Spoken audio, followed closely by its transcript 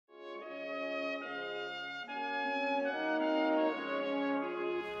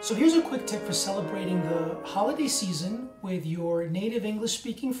So here's a quick tip for celebrating the holiday season with your native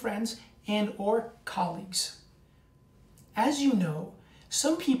English-speaking friends and or colleagues. As you know,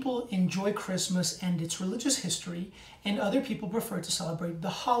 some people enjoy Christmas and its religious history, and other people prefer to celebrate the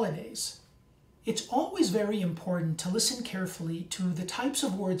holidays. It's always very important to listen carefully to the types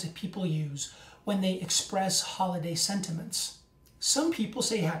of words that people use when they express holiday sentiments. Some people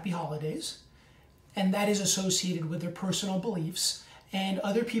say happy holidays, and that is associated with their personal beliefs, and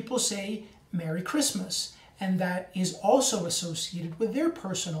other people say Merry Christmas, and that is also associated with their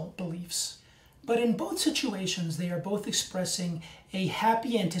personal beliefs. But in both situations, they are both expressing a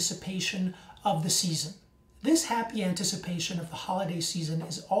happy anticipation of the season. This happy anticipation of the holiday season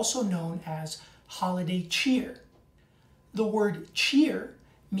is also known as holiday cheer. The word cheer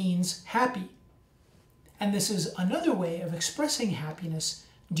means happy, and this is another way of expressing happiness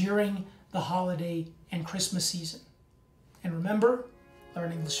during the holiday and Christmas season. And remember,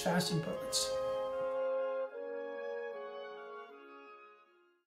 learn English fast in Berlitz.